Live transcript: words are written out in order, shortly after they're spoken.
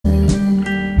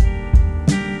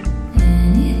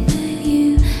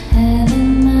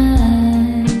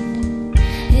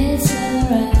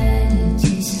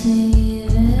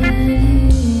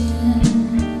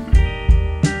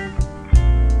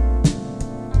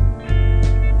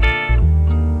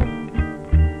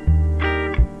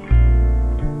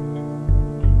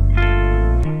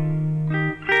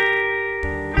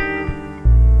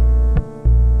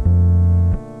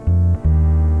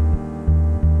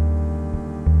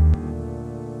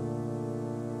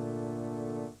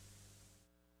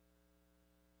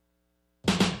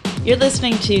You're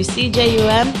listening to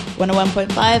CJUM 101.5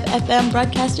 FM,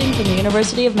 broadcasting from the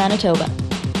University of Manitoba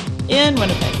in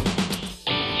Winnipeg.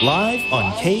 Live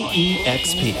on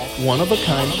KEXP,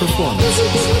 one-of-a-kind performance.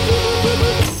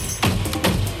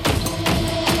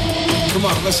 Come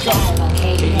on, let's go.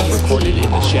 Recorded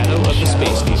in the shadow of the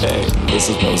space station. Hey, this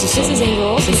is Moses. This is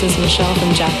Angel. This is Michelle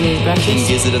from Japanese Breakfast. King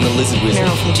Gizzard and the Lizard Wizard.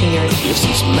 Meryl from 2 Years. This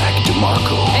is Mac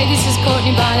DeMarco. Hey, this is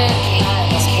Courtney Bonnet.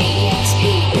 It's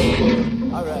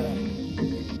KEXP. All right.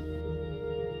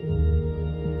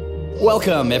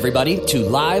 Welcome, everybody, to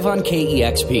Live on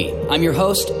KEXP. I'm your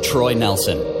host, Troy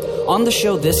Nelson. On the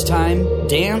show this time,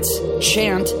 dance,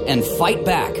 chant, and fight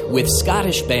back with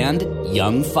Scottish band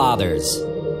Young Fathers.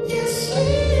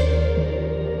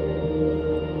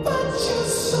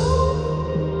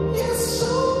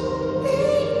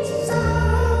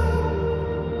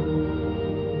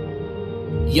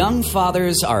 Young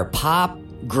Fathers are pop,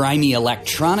 grimy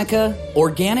electronica,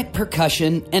 organic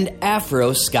percussion, and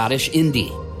Afro-Scottish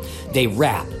indie. They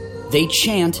rap, they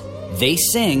chant, they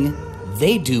sing,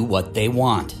 they do what they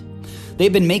want.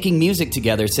 They've been making music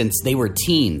together since they were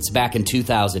teens back in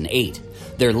 2008.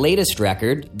 Their latest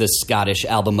record, the Scottish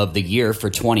Album of the Year for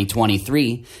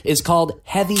 2023, is called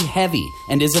Heavy Heavy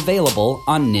and is available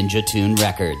on Ninja Tune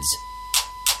Records.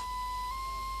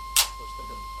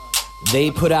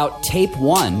 They put out Tape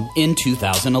 1 in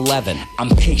 2011. I'm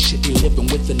patiently living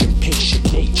with an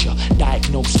impatient nature.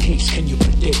 Diagnosed case, can you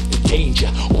predict the danger?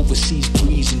 Overseas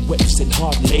breeze and whips and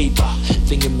hard labor.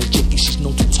 Thingamajiggy, she's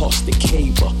known to toss the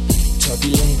cable.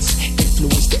 Turbulence,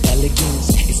 influence the elegance.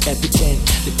 It's evident,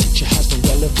 the teacher has no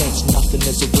relevance. Nothing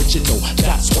is original,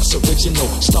 that's what's original.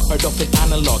 Started off in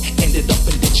analog, ended up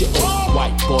in digital.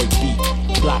 White boy beat,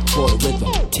 black boy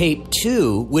rhythm. Tape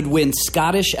 2 would win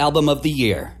Scottish Album of the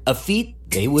Year, a feat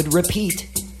they would repeat.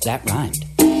 That rhymed.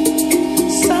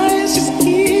 Science is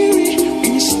eerie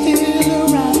when you're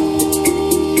still around.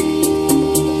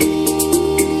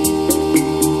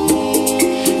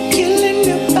 Killing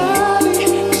your body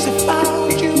 'cause they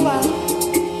found you out.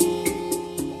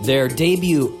 Their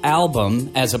debut album,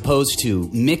 as opposed to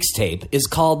mixtape, is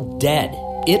called Dead.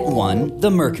 It won the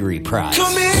Mercury Prize.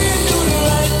 Come in, do the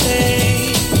right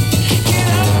thing. Get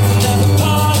up and have a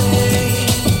party.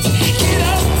 Get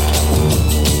up.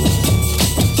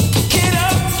 Get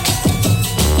up.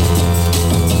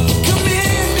 Come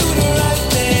in, do the right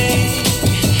thing.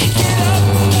 Get up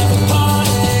and have a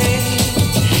party.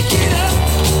 Get up.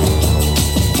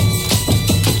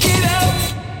 Get up.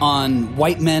 On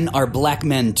White Men Are Black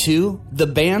Men 2, the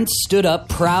band stood up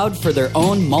proud for their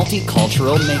own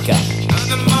multicultural makeup.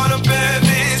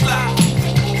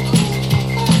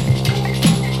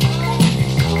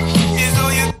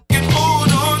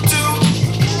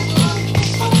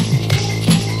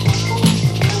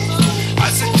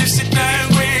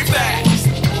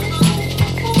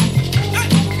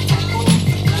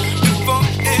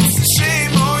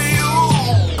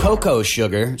 Cocoa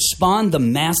Sugar spawned the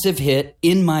massive hit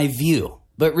In My View.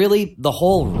 But really, the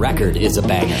whole record is a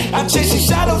banger. I'm chasing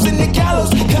shadows in the gallows,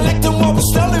 collecting what was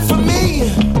stolen from me.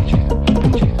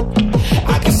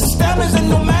 I guess the stamina and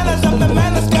no manners, I'm the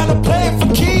man that's gotta play for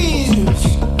keys.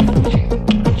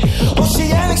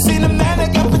 Oceanic, seen a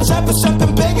manic, I've been trapped for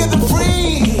something bigger than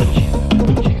free.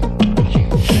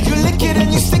 You lick it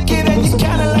and you stick it and you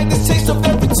kinda like the taste of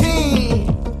every teen.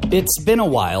 It's been a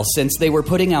while since they were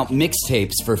putting out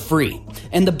mixtapes for free,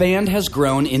 and the band has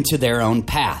grown into their own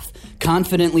path,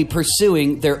 confidently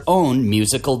pursuing their own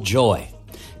musical joy.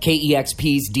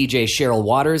 KEXP's DJ Cheryl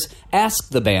Waters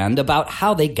asked the band about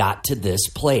how they got to this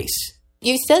place.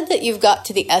 You said that you've got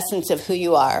to the essence of who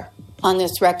you are on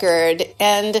this record,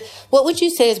 and what would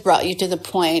you say has brought you to the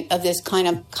point of this kind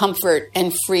of comfort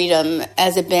and freedom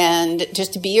as a band,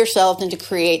 just to be yourself and to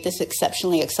create this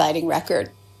exceptionally exciting record?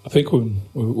 I think what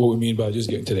we mean by just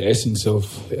getting to the essence of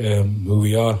who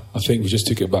we are, I think we just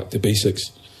took it back to basics.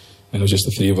 And it was just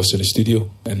the three of us in the studio.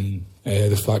 And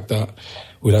the fact that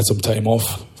we had some time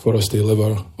off for us to live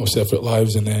our separate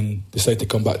lives and then decide to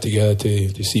come back together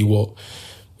to see what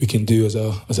we can do as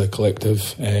a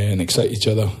collective and excite each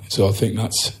other. So I think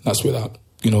that's where that,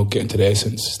 getting to the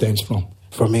essence stems from.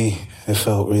 For me, it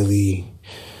felt really...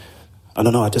 I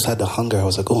don't know, I just had the hunger. I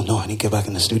was like, oh no, I need to get back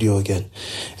in the studio again.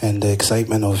 And the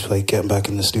excitement of like getting back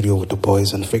in the studio with the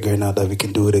boys and figuring out that we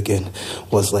can do it again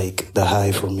was like the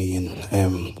high for me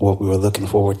and what we were looking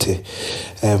forward to.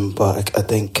 But I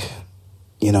think,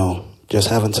 just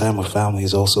having time with family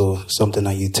is also something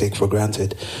that you take for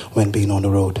granted when being on the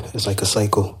road. It's like a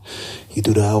cycle. You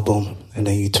do the album and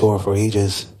then you tour for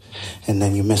ages and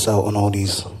then you miss out on all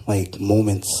these like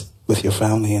moments with your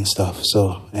family and stuff.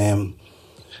 So,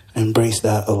 embrace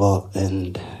that a lot,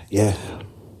 and yeah,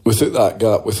 without that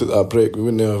gap, without that break, we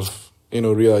wouldn't have,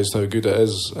 realised how good it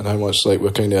is and how much like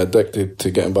we're kind of addicted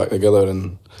to getting back together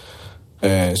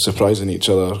and surprising each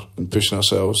other and pushing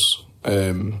ourselves.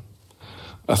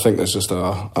 I think that's just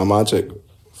a magic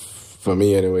for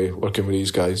me anyway, working with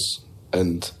these guys.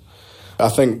 And I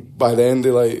think by the end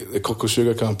of like the Cocoa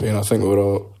Sugar campaign, I think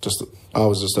I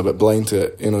was just a bit blind to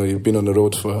it. You've been on the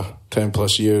road for 10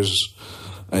 plus years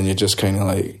and you just kind of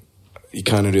like, you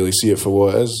can't really see it for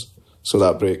what it is. So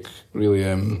that break really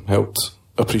helped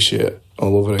appreciate it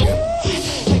all over again.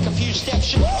 Take a few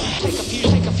steps, take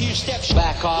a few steps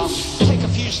back off. Take a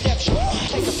few steps,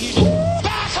 take a few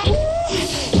back off.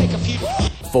 Take a few.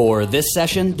 For this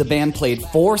session, the band played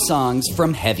 4 songs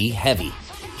from Heavy Heavy.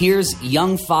 Here's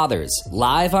Young Fathers,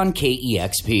 live on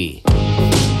KEXP.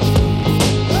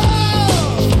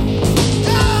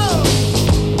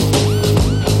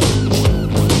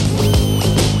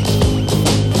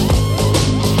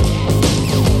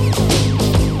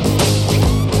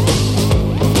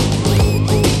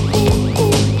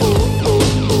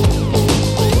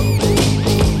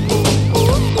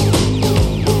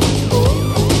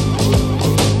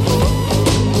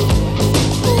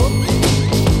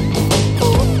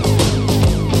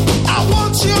 I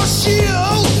want your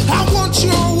shield. I want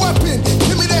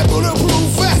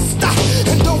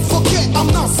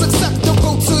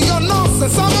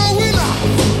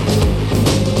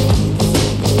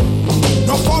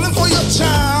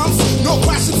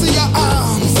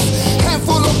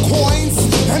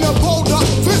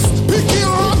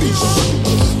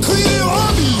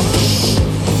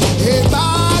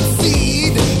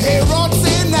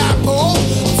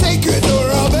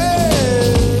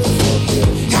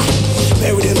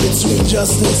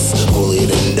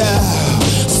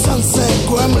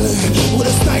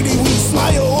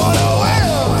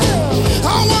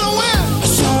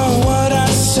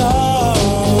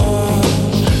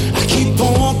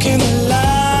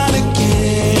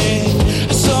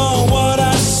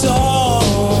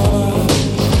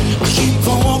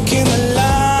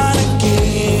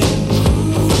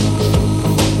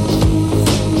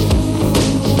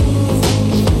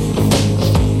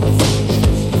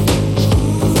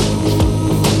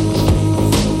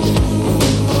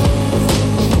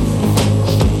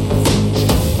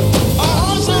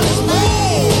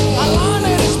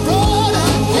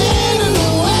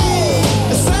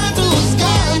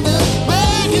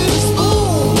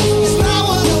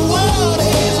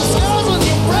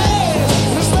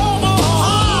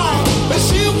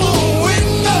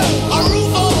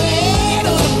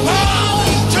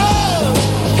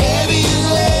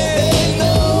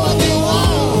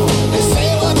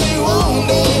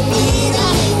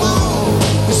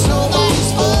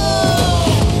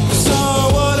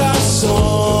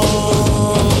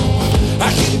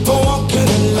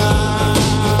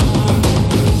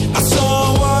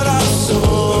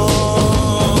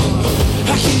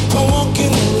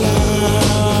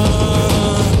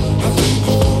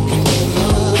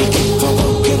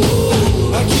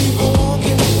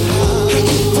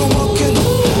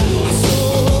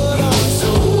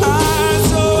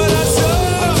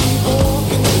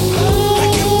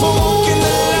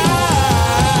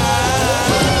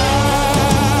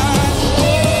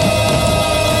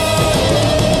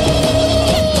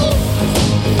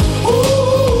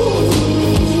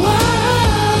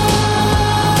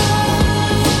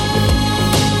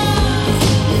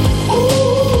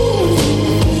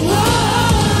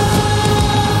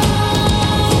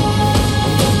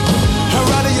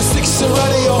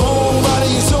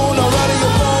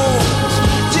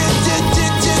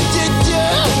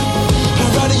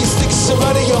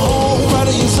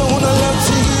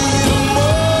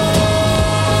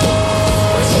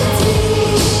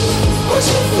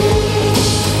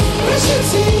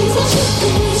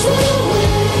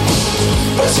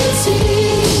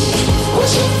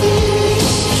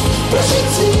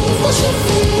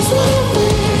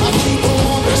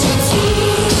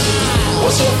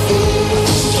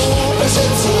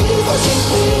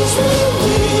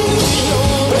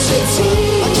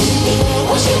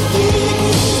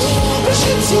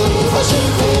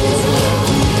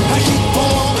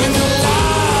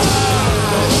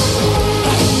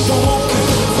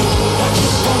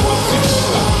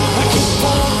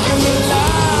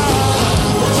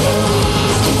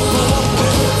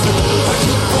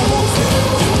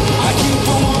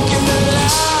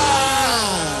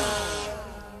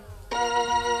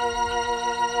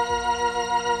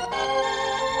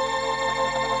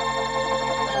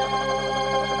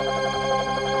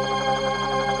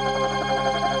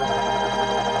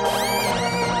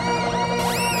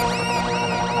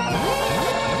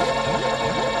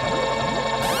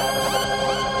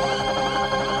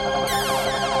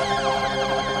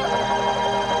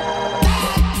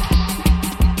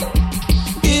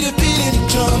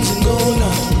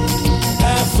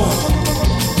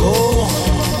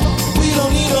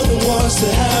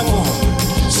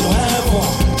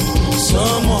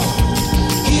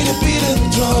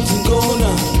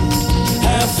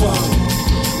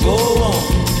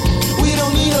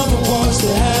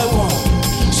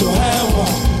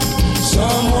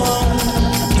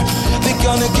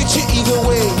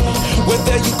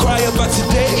Whether you cry about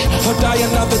today or die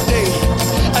another day,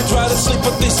 I'd rather sleep,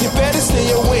 but they say better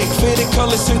stay awake. Faded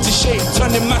colors into shade,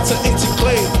 turning matter into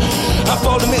clay. I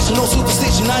follow the mission, no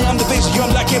superstition. I am the vision,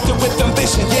 young like gifted with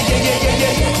ambition.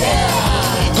 Yeah.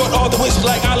 Got all the wishes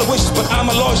like all the wishes, but I'm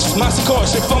a lawyer. My cigar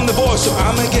straight from the voice, so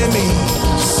I'ma give me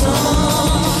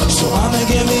some. So I'ma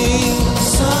give me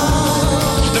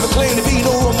some. Never claim to be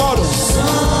no role model.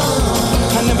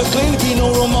 I never claim to be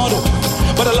no role model,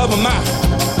 but I love a man.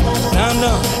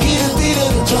 Now, hear the beat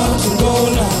of the drums and go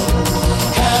now.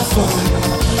 Have fun,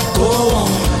 go on.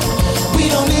 We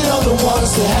don't need all the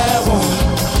ones to have one,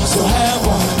 so have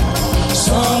one,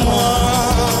 someone.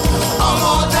 I'm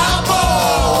on top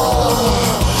of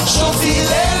Shoti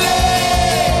Lele,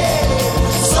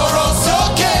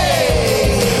 Sorosoke.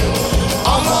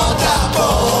 I'm on top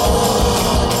of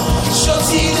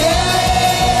Shoti Lele,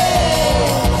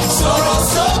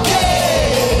 Sorosoke,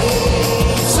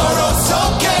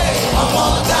 Sorosoke. I'm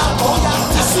on top of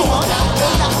this one.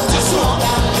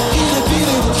 Hear the beat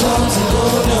of the drums and go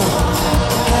now.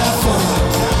 Have fun,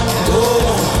 go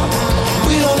on.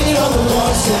 We don't need all the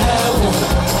ones to have one,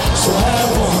 so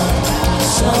have one,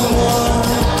 someone.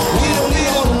 We don't need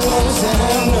all the ones to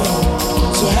have none,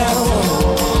 so have one,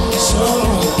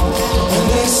 someone. And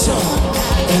then some,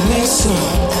 and then some,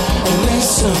 and then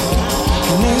some,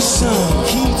 and then some.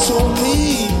 He told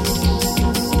me,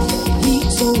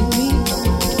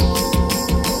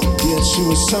 get you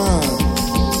a son,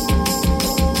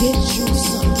 get you a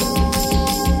son,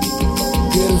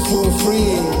 get it for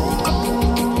free.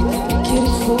 Get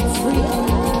it for free.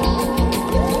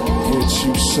 Get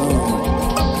you some.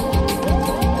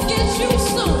 Get you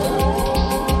some.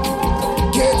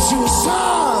 Get you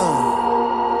some.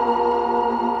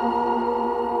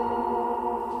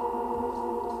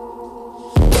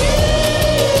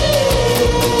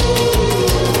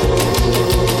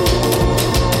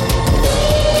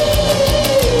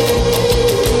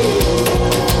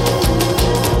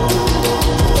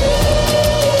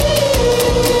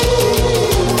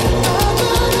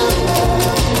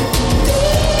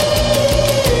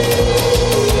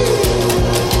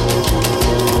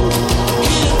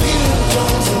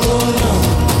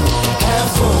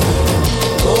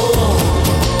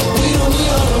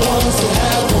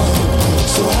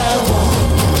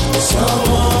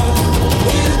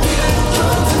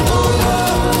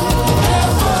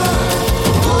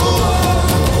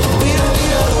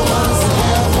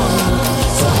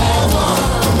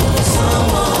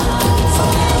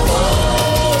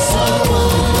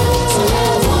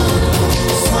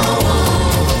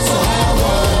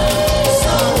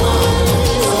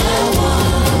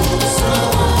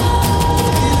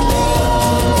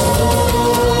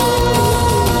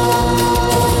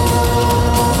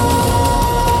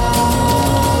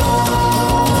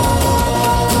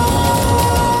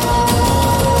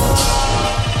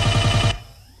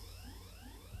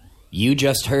 You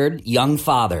just heard Young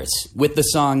Fathers with the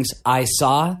songs I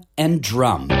Saw and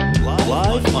Drum.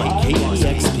 Live on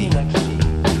KEXP.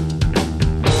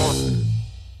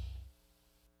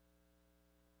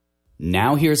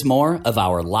 Now here's more of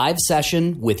our live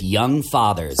session with Young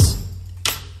Fathers.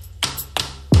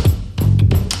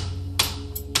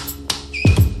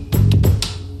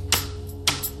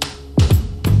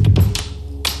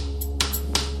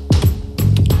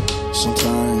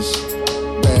 Sometimes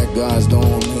bad guys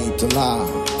don't need to lie.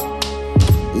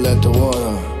 Let the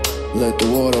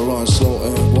water run slow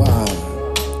and wide.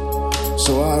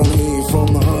 So I don't hear from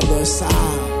the other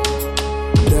side.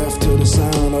 Deaf to the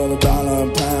sound of the dollar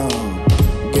and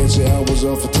pound. Get your elbows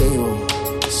off the table.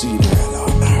 See that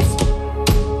on earth.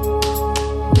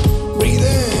 Breathe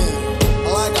in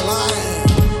like a lion.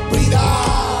 Breathe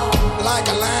out like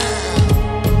a lamb.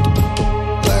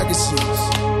 Legacies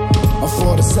are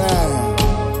for the sad,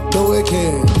 the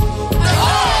wicked.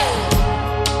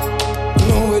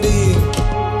 Nobody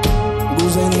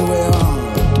goes anywhere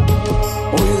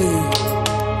really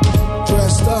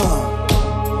dressed up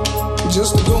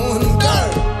just to go in the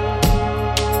dirt.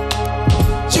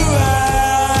 You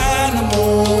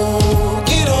animal,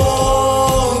 get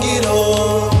on, get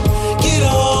on, get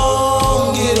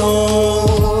on, get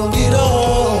on, get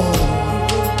on.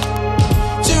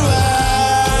 You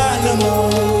animal.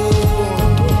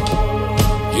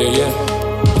 Yeah.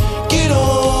 Get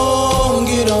on,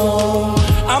 get on.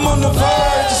 I'm on the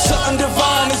verge of something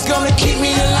divine is gonna keep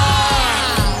me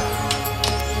alive.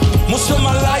 Most of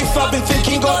my life I've been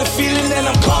thinking, got a feeling that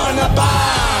I'm calling a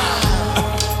bind.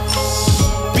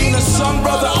 Being a son,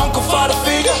 brother, uncle, father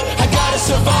figure, I gotta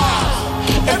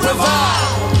survive and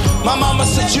provide. My mama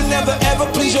said you never ever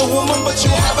please your woman, but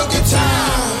you have a good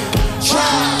time.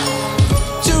 Try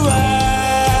to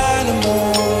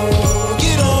animal.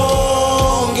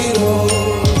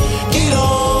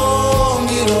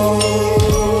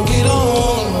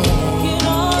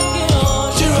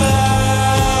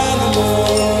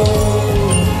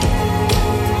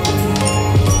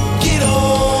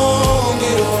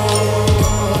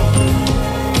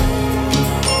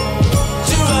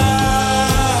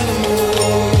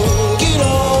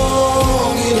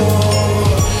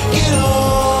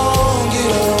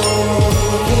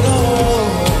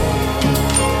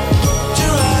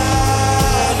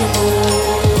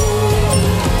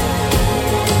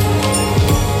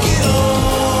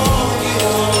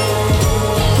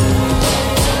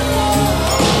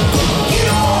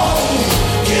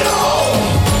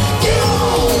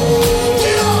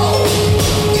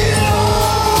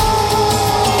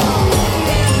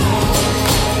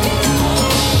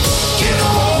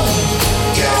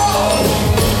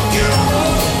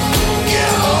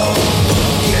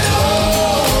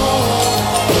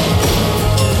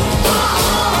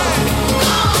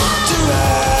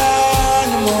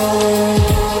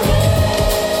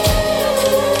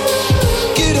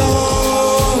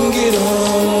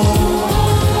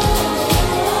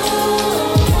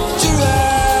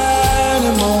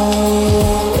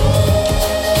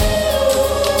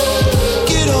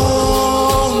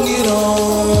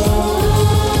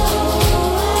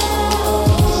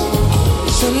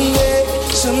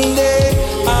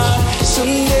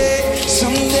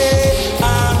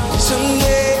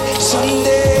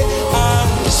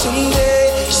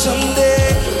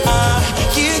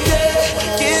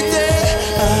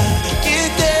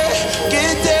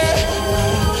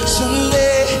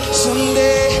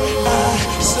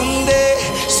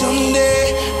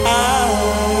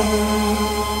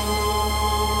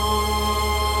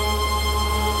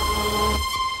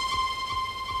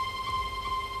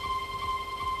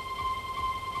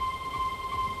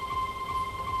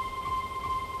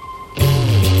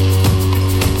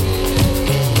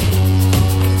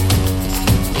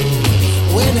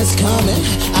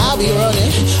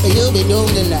 you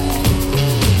don't deny.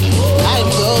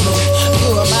 Life's over,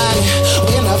 you are mine.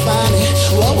 When I find it,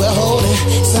 what we're holding,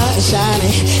 something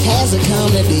shining has to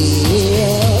come to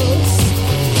this.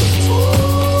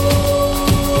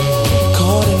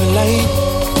 Caught in the light,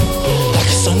 like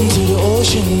a sun to the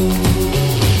ocean.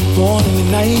 Born in the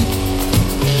night,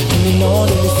 in an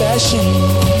orderly fashion.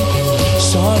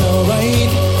 It's all alright,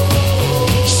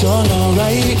 it's all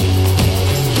alright,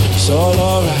 it's all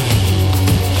alright.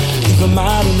 Leave my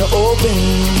mind in the open,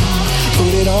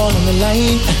 put it all on the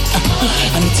line.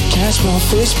 I need to catch my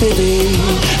fish, baby.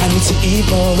 I need to eat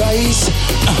more rice.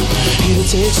 It'll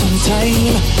take some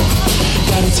time,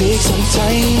 gotta take some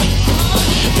time.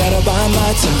 Gotta buy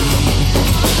my time,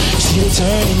 see the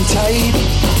turning tide.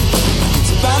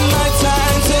 To buy my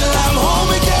time till I'm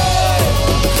home again.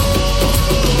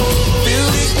 Feel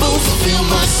these boots, feel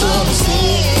my soul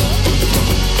sing.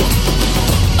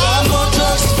 Buy more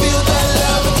drugs to feel that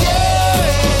love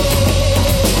again.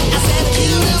 I said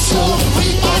kill and soul,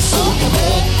 read my soul,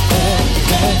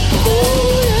 oh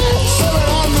yeah.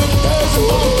 700 days of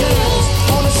podcast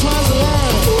on the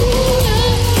Swaziland.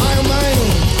 I am mine,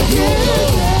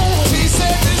 yeah. She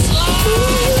said this life,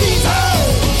 these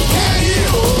hands can't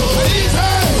heal. These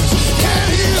hands can't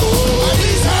heal.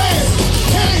 These hands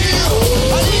can't heal.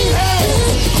 These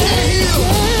hands can't heal.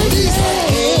 These hands.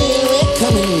 Here it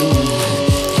coming,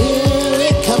 here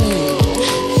it coming,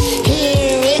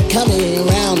 here it coming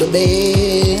round the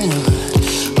bend.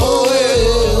 Oh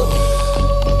yeah.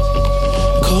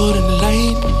 Caught in the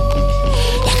light,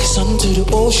 like a sun to the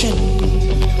ocean.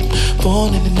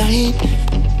 Born in the night,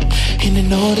 in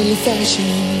an orderly fashion.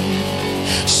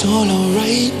 It's all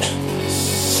alright,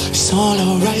 it's all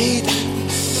alright,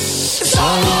 it's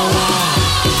all alright.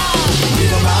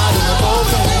 Leave my mind in the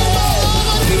open,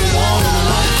 put it all in the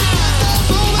light.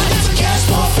 I need to catch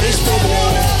my fish, baby.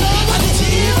 I need to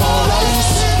eat more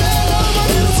rice.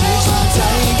 It'll take some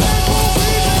time,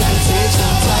 gotta take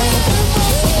some time.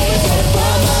 Gotta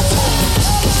buy my time.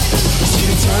 See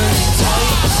the turning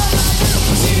tide,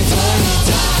 see the turning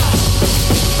tide,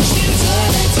 see the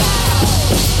turning tide,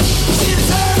 see the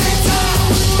turning tide,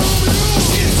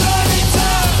 see the turning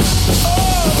tide.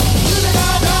 Oh, you think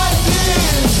I got it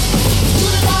in? You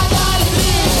think I got it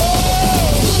in?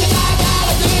 You think I got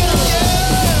it in?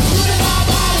 Yeah, you think I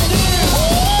got it in?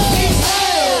 These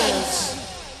hands.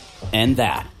 And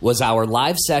that was our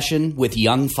live session with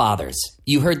Young Fathers.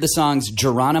 You heard the songs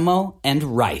Geronimo and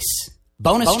Rice.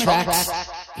 Bonus tracks.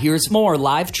 Here's more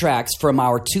live tracks from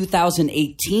our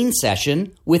 2018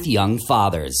 session with Young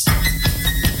Fathers.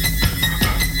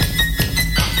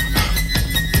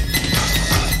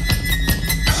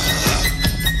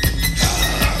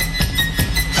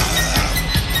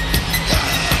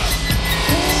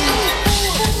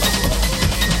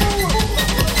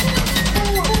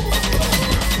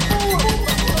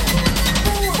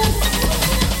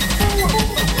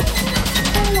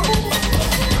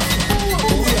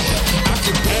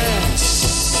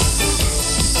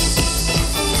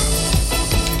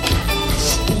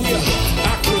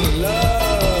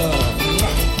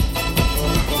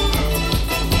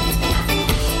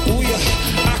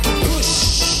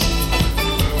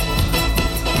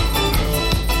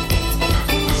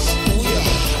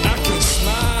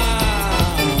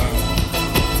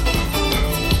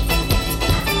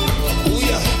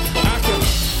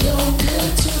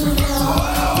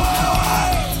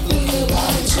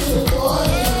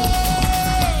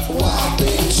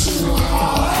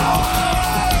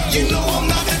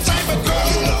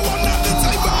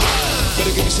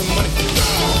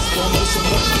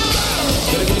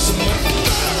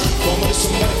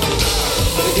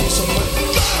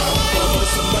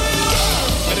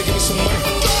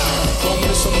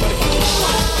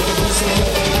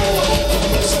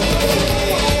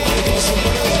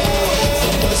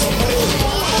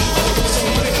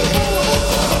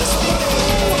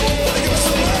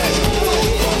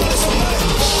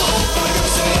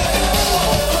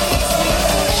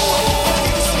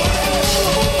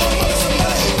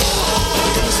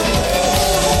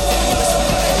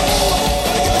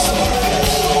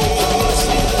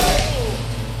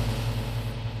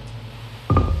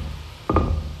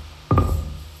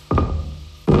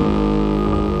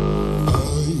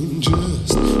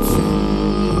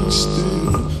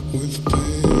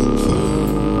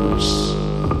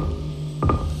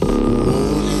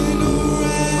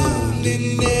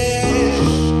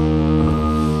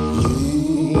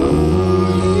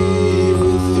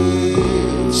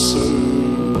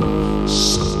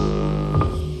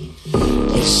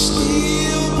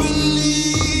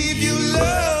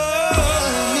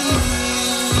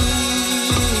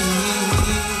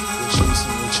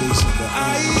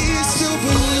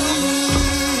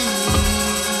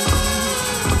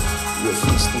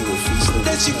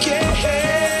 what you can.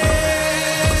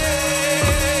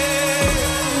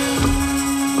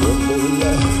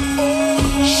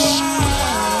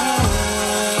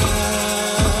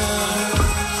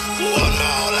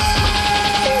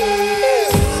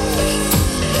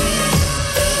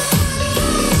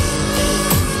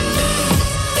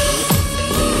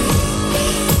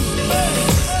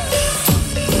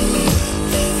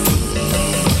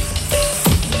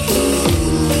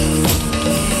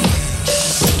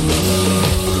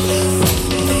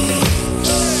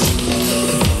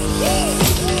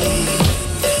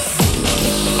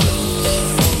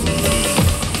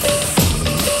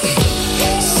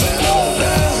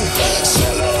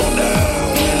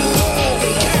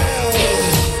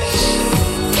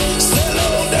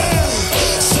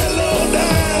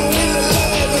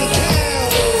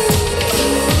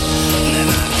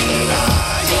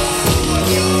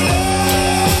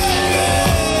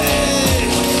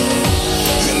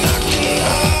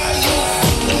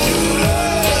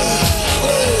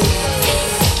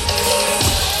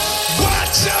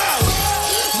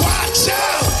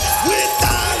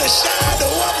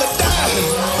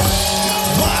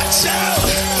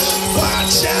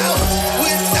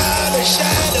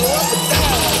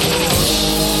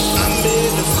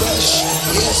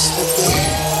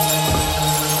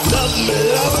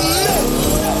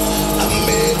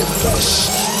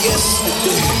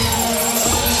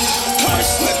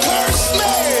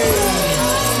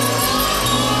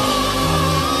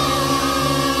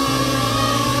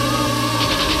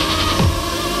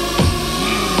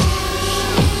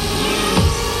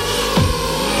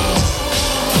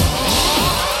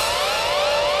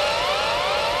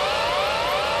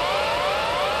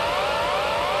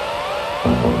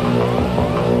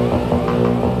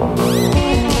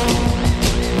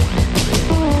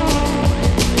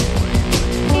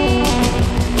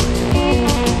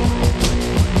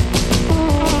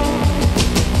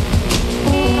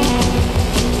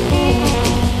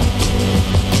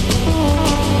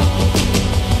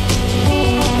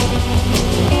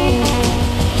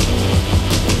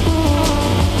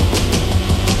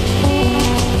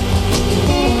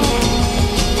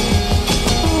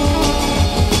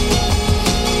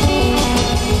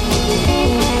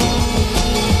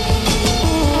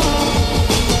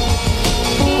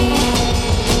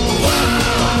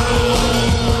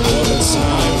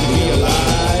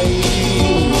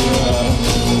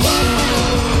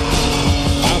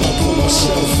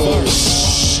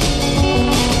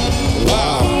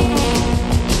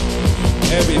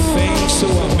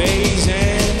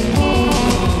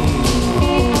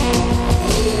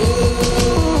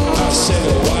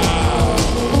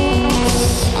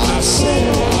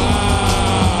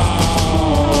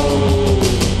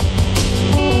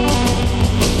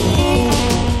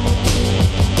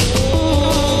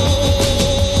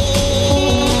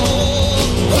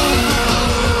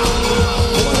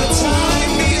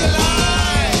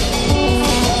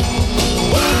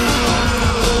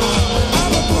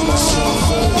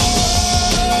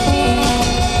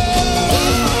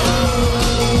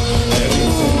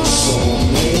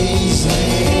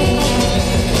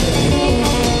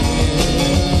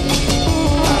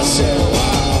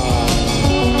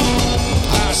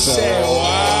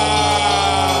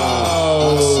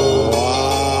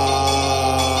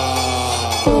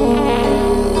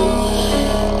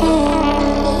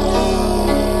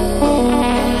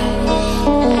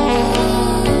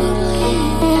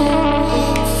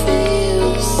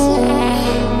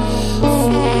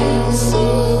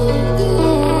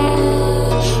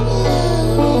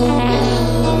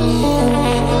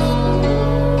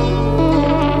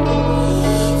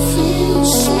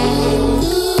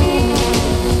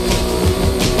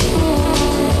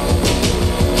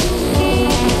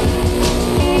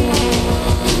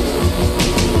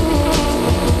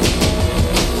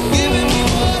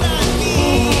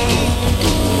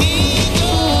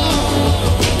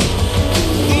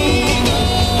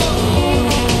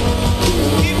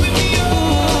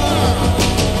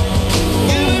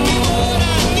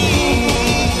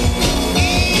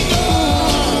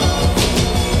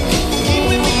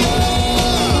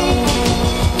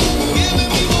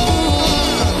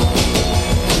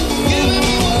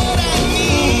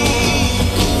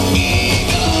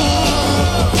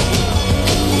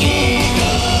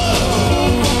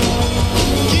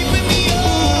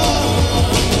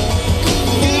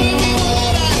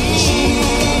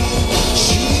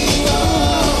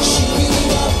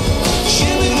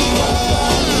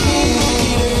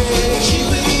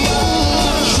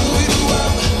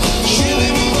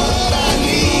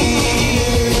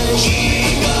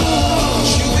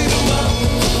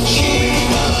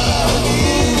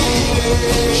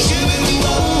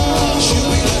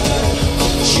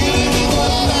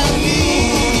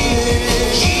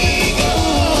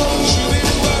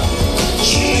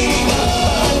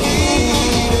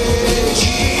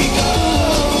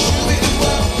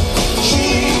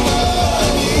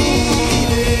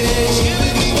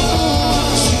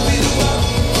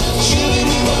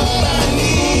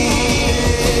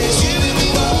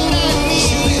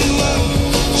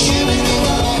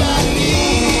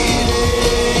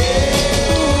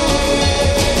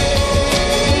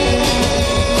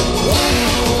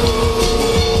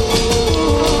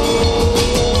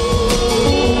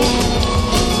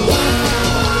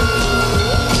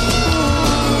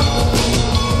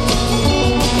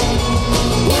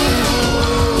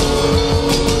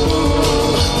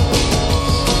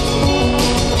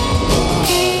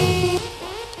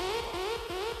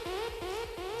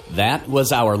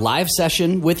 was our live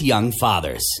session with Young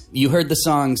Fathers. You heard the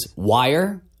songs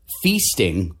Wire,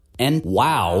 Feasting, and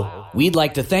Wow. We'd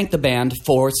like to thank the band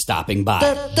for stopping by.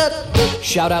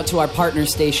 Shout out to our partner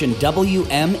station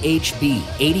WMHB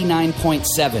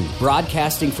 89.7,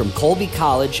 broadcasting from Colby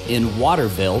College in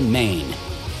Waterville, Maine.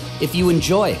 If you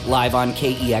enjoy Live on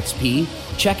KEXP,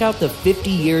 check out the 50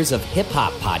 Years of Hip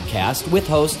Hop podcast with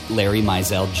host Larry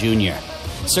Mizell Jr.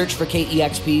 Search for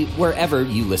KEXP wherever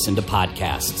you listen to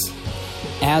podcasts.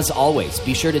 As always,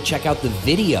 be sure to check out the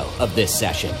video of this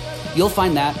session. You'll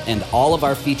find that and all of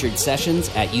our featured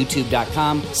sessions at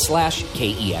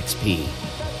youtube.com/KEXP.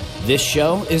 This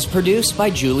show is produced by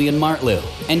Julian Martlew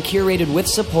and curated with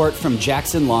support from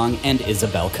Jackson Long and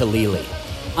Isabel Khalili.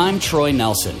 I'm Troy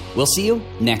Nelson. We'll see you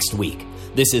next week.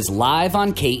 This is Live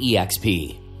on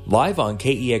KEXP. Live on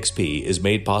KEXP is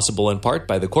made possible in part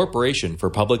by the Corporation for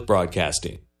Public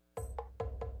Broadcasting.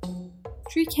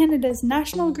 Tree Canada's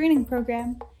National Greening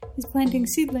Program is planting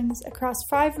seedlings across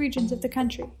 5 regions of the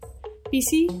country: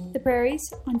 BC, the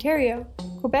Prairies, Ontario,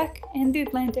 Quebec, and the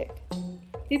Atlantic.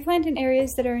 They plant in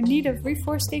areas that are in need of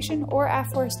reforestation or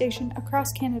afforestation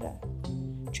across Canada.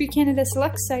 Tree Canada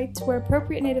selects sites where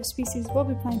appropriate native species will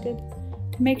be planted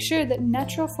to make sure that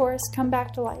natural forests come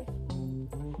back to life.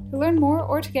 To learn more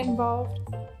or to get involved,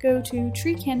 go to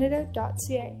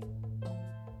treecanada.ca.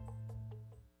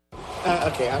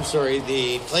 Okay, I'm sorry.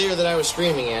 The player that I was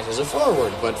screaming at is a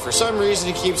forward, but for some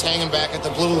reason he keeps hanging back at the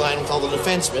blue line called the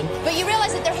defenseman. But you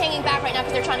realize that they're hanging back right now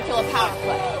because they're trying to kill a power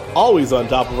play. Always on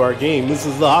top of our game, this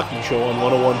is the Hockey Show on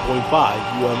 101.5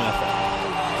 UMFM.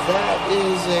 That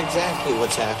is exactly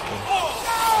what's happening.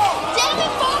 Damn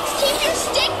it, Fox! Keep your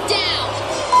stick down!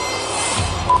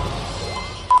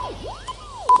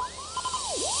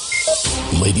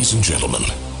 Ladies and gentlemen,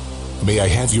 may I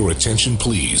have your attention,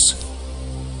 please?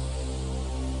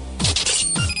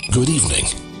 Good evening.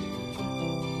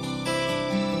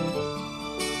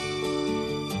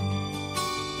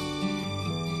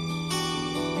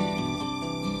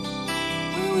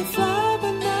 When we fly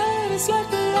by night, it's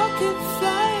like a rocket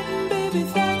flight, and baby,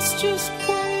 that's just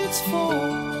what it's for.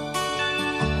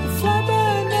 We fly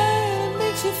by night, it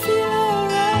makes you feel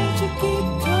alright. You keep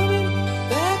coming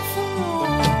back for more.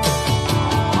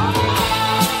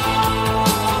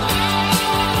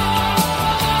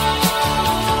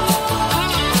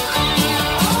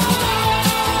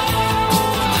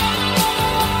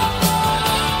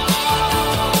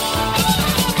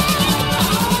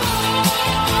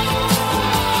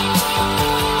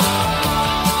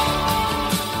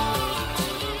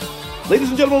 Ladies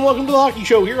and gentlemen, welcome to the Hockey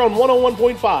Show here on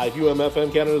 101.5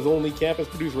 UMFM, Canada's only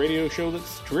campus-produced radio show that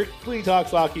strictly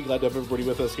talks hockey. Glad to have everybody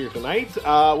with us here tonight.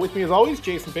 With me, as always,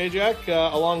 Jason Pajak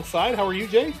alongside. How are you,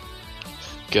 Jay?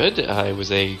 Good. It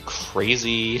was a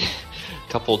crazy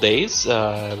couple days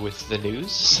with the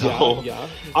news. So yeah.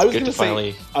 I was going to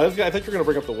say, I thought you were going to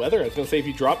bring up the weather. I was going to say, if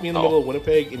you dropped me in the middle of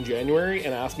Winnipeg in January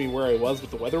and asked me where I was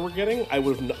with the weather we're getting, I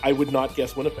would not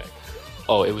guess Winnipeg.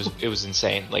 Oh, it was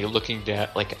insane. Like looking at,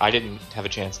 I didn't have a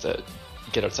chance to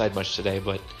get outside much today,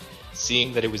 but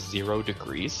seeing that it was 0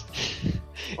 degrees.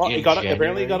 Apparently it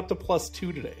got up to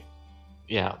 +2 today.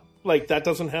 Yeah. That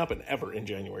doesn't happen ever in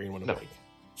January in Winnipeg.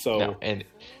 No, and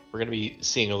we're going to be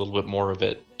seeing a little bit more of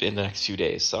it in the next few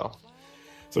days, So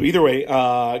either way,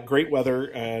 great weather,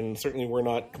 and certainly we're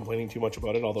not complaining too much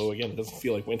about it, although, again, it doesn't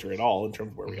feel like winter at all in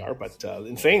terms of where we are. But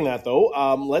in saying that, though,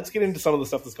 let's get into some of the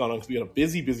stuff that's gone on, because we had a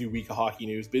busy week of hockey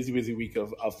news, busy week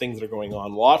of things that are going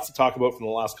on. Lots to talk about from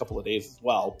the last couple of days as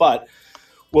well. But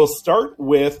we'll start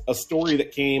with a story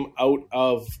that came out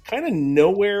of kind of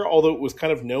nowhere, although it was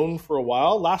kind of known for a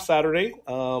while. Last Saturday,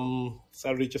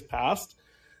 Saturday just passed,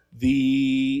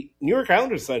 the New York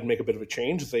Islanders decided to make a bit of a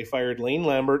change as they fired Lane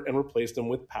Lambert and replaced him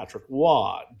with Patrick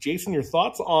Waugh. Jason, your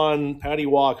thoughts on Patty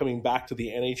Waugh coming back to the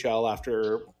NHL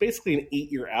after basically an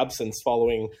 8-year absence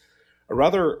following a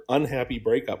rather unhappy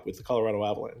breakup with the Colorado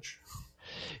Avalanche?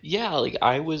 Yeah,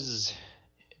 I was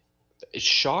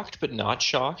shocked but not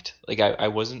shocked. I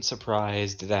wasn't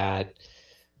surprised that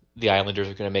the Islanders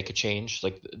are going to make a change.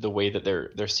 The way that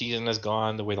their season has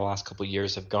gone, the way the last couple of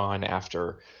years have gone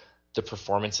after the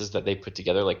performances that they put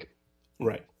together,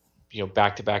 right,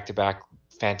 back to back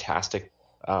fantastic,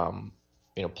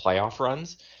 playoff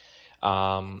runs.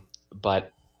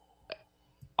 But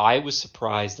I was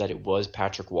surprised that it was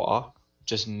Patrick Waugh,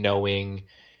 just knowing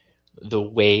the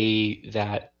way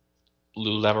that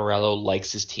Lou Lamoriello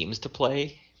likes his teams to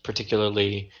play,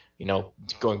 particularly,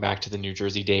 going back to the New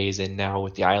Jersey days and now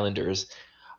with the Islanders.